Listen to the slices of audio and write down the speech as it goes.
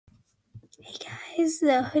guys,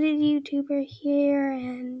 the Hooded YouTuber here,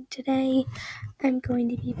 and today I'm going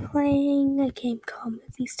to be playing a game called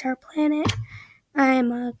Movie Star Planet.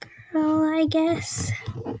 I'm a girl, I guess.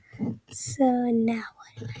 So now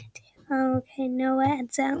what do I do? Okay, no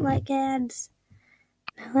ads, I don't like ads.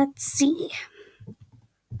 Now let's see.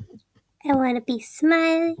 I want to be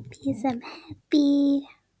smiling because I'm happy.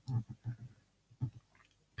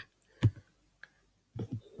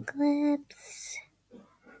 Clips.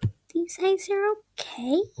 These eyes are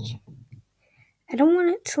okay. I don't want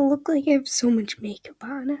it to look like I have so much makeup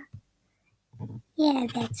on. Yeah,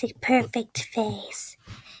 that's a perfect face.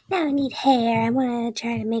 Now I need hair. I want to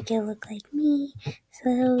try to make it look like me.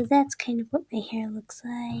 So that's kind of what my hair looks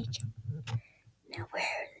like. Now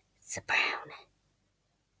where's the brown?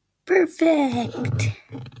 Perfect.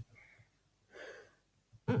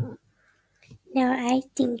 Now I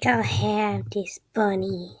think I'll have this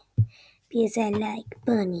bunny because I like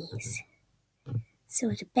bunnies.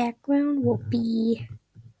 So the background will be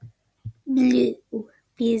blue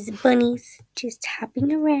because the bunny's just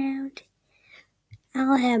hopping around.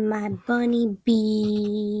 I'll have my bunny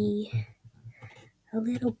be a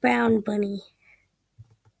little brown bunny.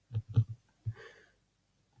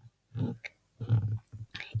 And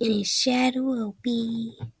his shadow will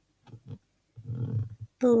be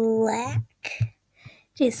black,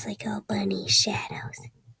 just like all bunny shadows.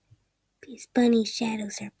 These bunny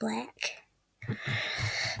shadows are black.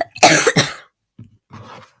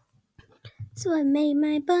 So I made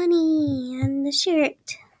my bunny on the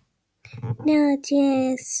shirt. Now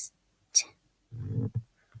just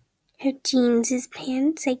have jeans as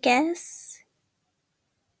pants, I guess.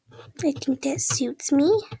 I think that suits me.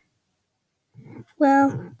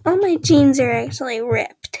 Well, all my jeans are actually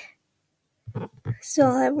ripped. So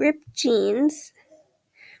I'll have ripped jeans.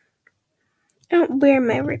 I don't wear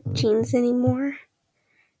my ripped jeans anymore.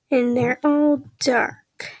 And they're all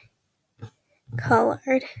dark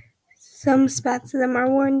colored. Some spots of them are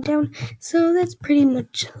worn down. So that's pretty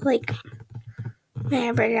much like my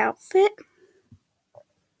average outfit.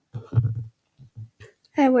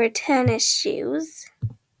 I wear tennis shoes.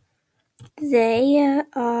 They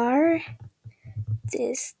are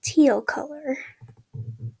this teal color.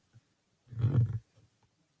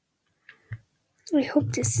 I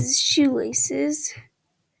hope this is shoelaces.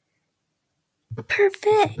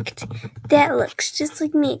 Perfect! That looks just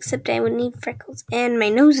like me, except I would need freckles. And my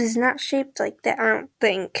nose is not shaped like that, I don't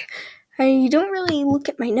think. I don't really look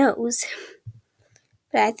at my nose.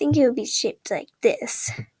 But I think it would be shaped like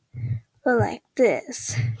this. Or like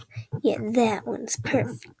this. Yeah, that one's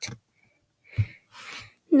perfect.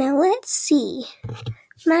 Now let's see.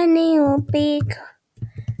 My name will be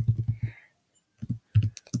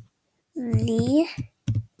the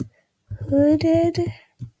Hooded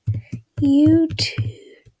YouTuber.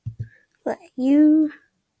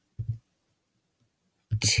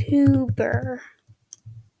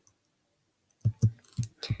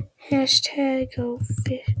 Hashtag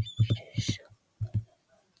official.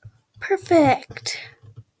 Perfect.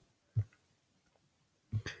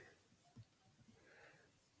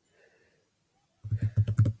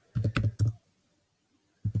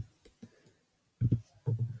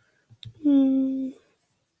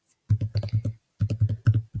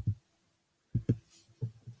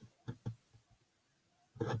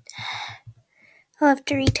 I'll have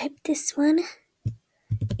to retype this one.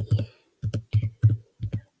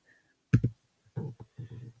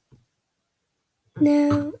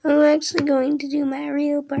 Now, I'm actually going to do my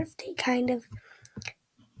real birthday, kind of.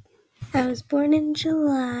 I was born in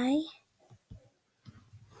July,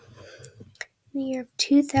 the year of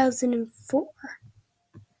 2004.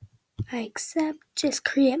 I accept, just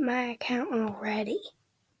create my account already.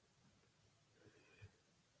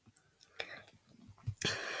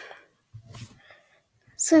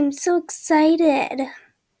 So I'm so excited.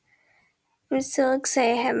 I'm so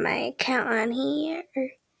excited to have my account on here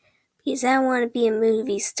because I want to be a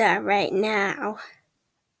movie star right now.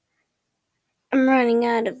 I'm running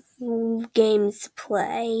out of games to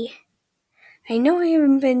play. I know I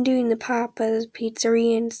haven't been doing the Papa's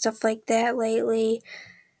Pizzeria and stuff like that lately,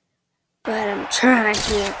 but I'm trying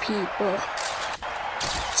here, people.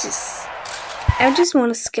 I just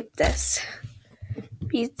want to skip this.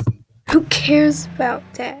 Because who cares about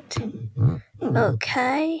that?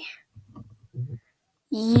 Okay.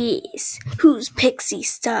 Yes. Who's Pixie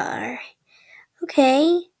Star?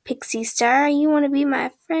 Okay. Pixie Star, you want to be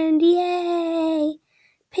my friend? Yay!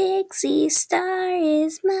 Pixie Star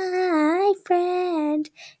is my friend.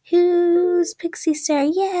 Who's Pixie Star?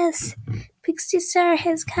 Yes. Pixie Star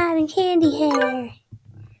has cotton candy hair.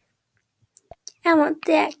 I want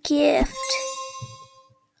that gift.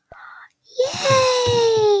 Yay!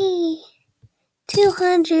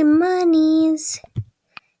 200 monies.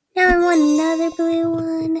 Now I want another blue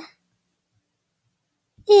one.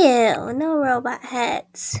 Ew, no robot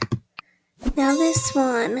heads. Now this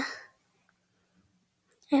one.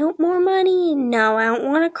 I want more money. No, I don't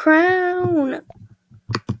want a crown.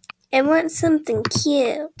 I want something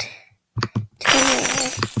cute to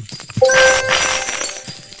wear.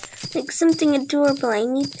 Like something adorable. I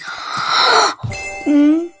need...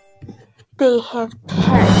 They have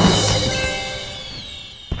pets.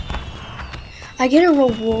 I get a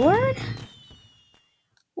reward?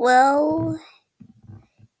 Well,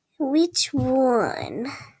 which one?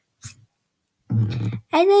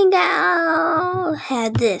 I think I'll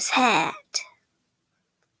have this hat.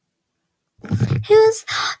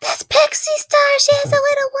 That's Pixie Star. She has a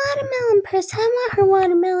little watermelon purse. I want her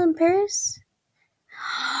watermelon purse.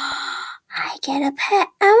 I get a pet.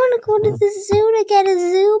 I want to go to the zoo to get a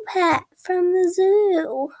zoo pet from the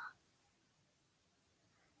zoo.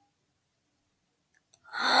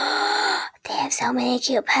 They have so many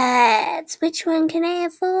cute pets. Which one can I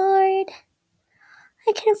afford?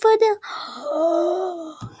 I can afford the...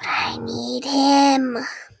 I need him.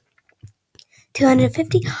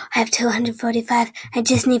 250? I have 245. I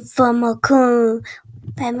just need 4 more cool.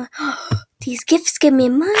 5 more. These gifts give me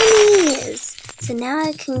money. So now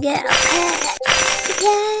I can get a pet.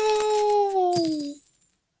 Yay!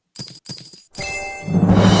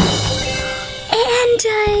 And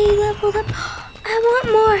I leveled up. I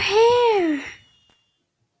want more hair.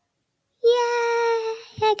 Yay!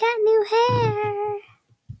 I got new hair.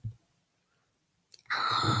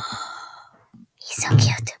 He's so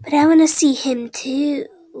cute. But I want to see him too.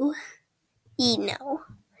 No.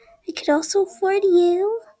 I could also afford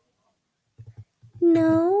you.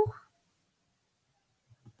 No.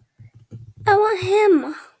 I want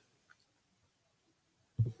him.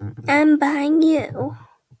 I'm buying you.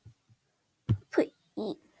 Put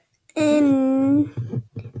in.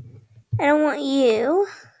 I don't want you.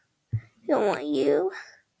 I don't want you.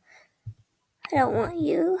 I don't want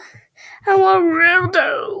you. I want Real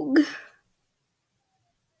Dog.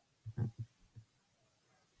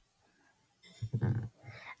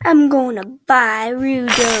 I'm gonna buy Real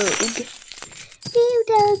Dog. Real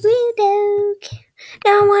Dog, Real Dog.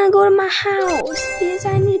 Now I want to go to my house. Because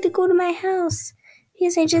I need to go to my house.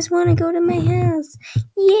 Because I just want to go to my house.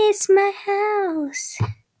 Yes, my house.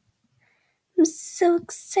 I'm so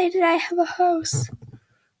excited I have a house.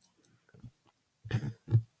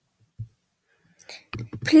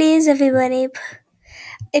 Please, everybody,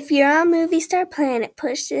 if you're on Movie Star Planet,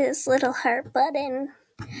 push this little heart button.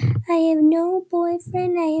 I have no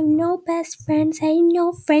boyfriend. I have no best friends. I have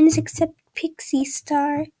no friends except Pixie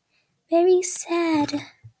Star. Very sad.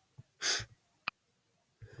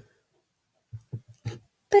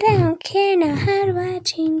 But I don't care now. How do I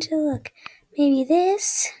change the look? Maybe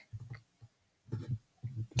this?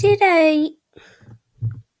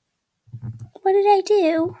 What did I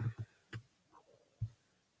do?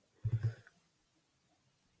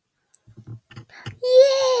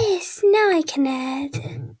 Yes! Now I can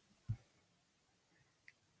add.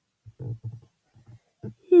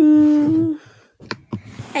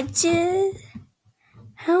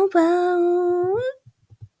 How about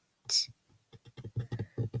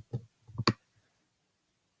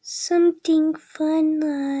something fun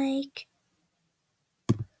like...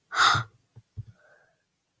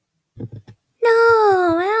 No,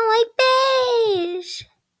 I don't like beige.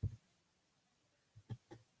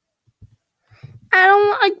 I don't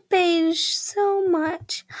like beige so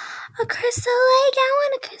much. A crystal lake, I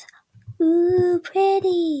want a crystal. Ooh,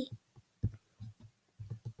 pretty.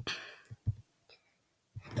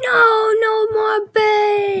 No more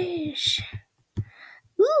beige.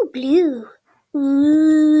 Ooh, blue.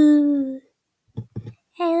 Ooh.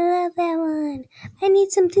 I love that one. I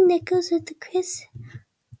need something that goes with the crystal.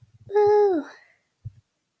 Ooh.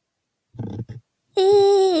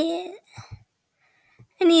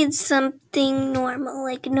 I need something normal,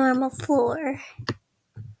 like a normal floor.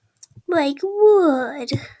 Like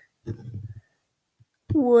wood.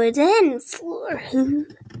 Wooden floor.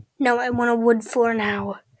 No, I want a wood floor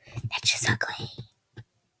now. That's just ugly.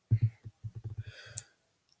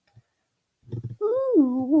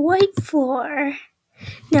 Ooh, white floor.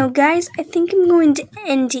 Now, guys, I think I'm going to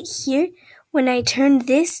end it here when I turn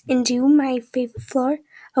this into my favorite floor,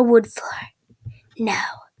 a wood floor. No,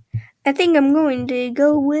 I think I'm going to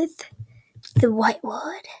go with the white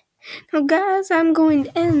wood. Now, guys, I'm going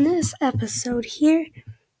to end this episode here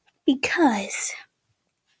because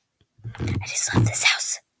I just love this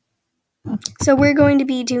house. So we're going to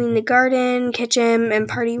be doing the garden, kitchen, and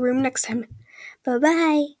party room next time.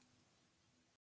 Bye-bye.